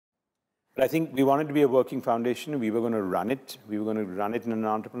But I think we wanted to be a working foundation. We were going to run it. We were going to run it in an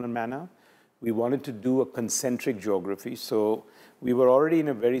entrepreneurial manner. We wanted to do a concentric geography. So we were already in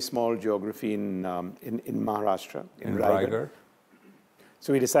a very small geography in Maharashtra, in Raigad.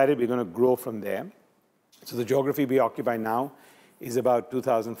 So we decided we're going to grow from there. So the geography we occupy now is about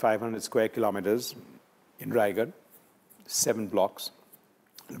 2,500 square kilometers in Raigad, 7 blocks,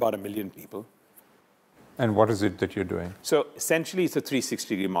 about 1 million people. And what is it that you're doing? So essentially, it's a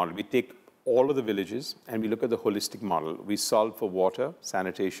 360-degree model. We take all of the villages and we look at the holistic model. We solve for water,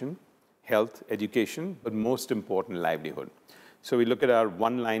 sanitation, health, education, but most important, livelihood. So we look at our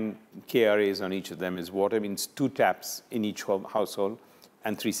one-line KRAs on each of them. Is water means 2 taps in each household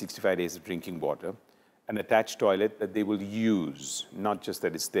and 365 days of drinking water. An attached toilet that they will use, not just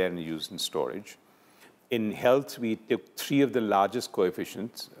that it's there and used in storage. In health, we took 3 of the largest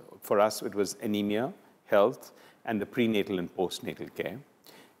coefficients. For us, it was anemia, health, and the prenatal and postnatal care.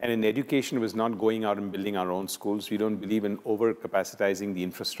 And in education, it was not going out and building our own schools. We don't believe in over-capacitizing the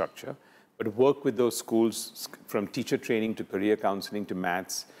infrastructure, but work with those schools from teacher training to career counseling to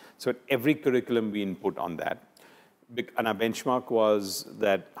maths. So at every curriculum, we input on that. And our benchmark was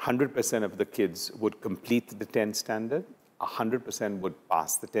that 100% of the kids would complete the 10th standard, 100% would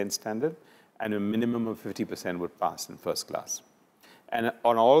pass the 10th standard, and a minimum of 50% would pass in first class. And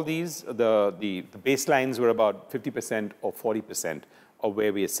on all these, the baselines were about 50% or 40% of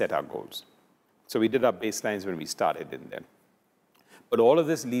where we had set our goals. So we did our baselines when we started in there. But all of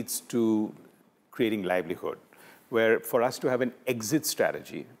this leads to creating livelihood, where for us to have an exit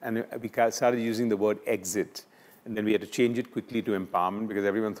strategy, and we started using the word exit, and then we had to change it quickly to empowerment because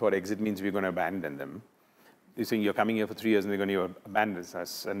everyone thought exit means we're going to abandon them. They're saying you're coming here for 3 years and they're going to abandon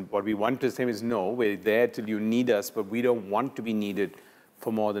us. And what we want to say is no, we're there till you need us, but we don't want to be needed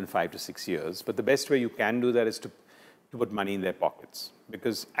for more than 5 to 6 years. But the best way you can do that is to put money in their pockets,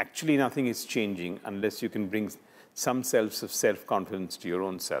 because actually nothing is changing unless you can bring some sense of self-confidence to your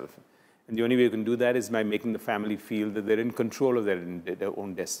own self. And the only way you can do that is by making the family feel that they're in control of their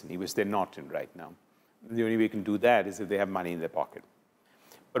own destiny, which they're not in right now. And the only way you can do that is if they have money in their pocket.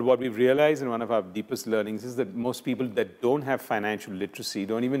 But what we've realized in one of our deepest learnings is that most people that don't have financial literacy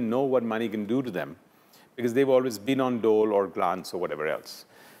don't even know what money can do to them, because they've always been on dole or glance or whatever else.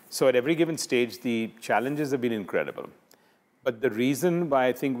 So at every given stage, the challenges have been incredible. But the reason why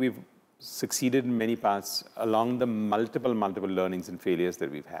I think we've succeeded in many parts along the multiple learnings and failures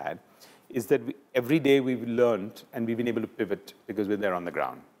that we've had is that every day we've learned and we've been able to pivot because we're there on the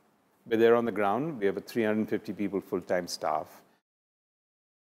ground. We're there on the ground. We have a 350 people full-time staff.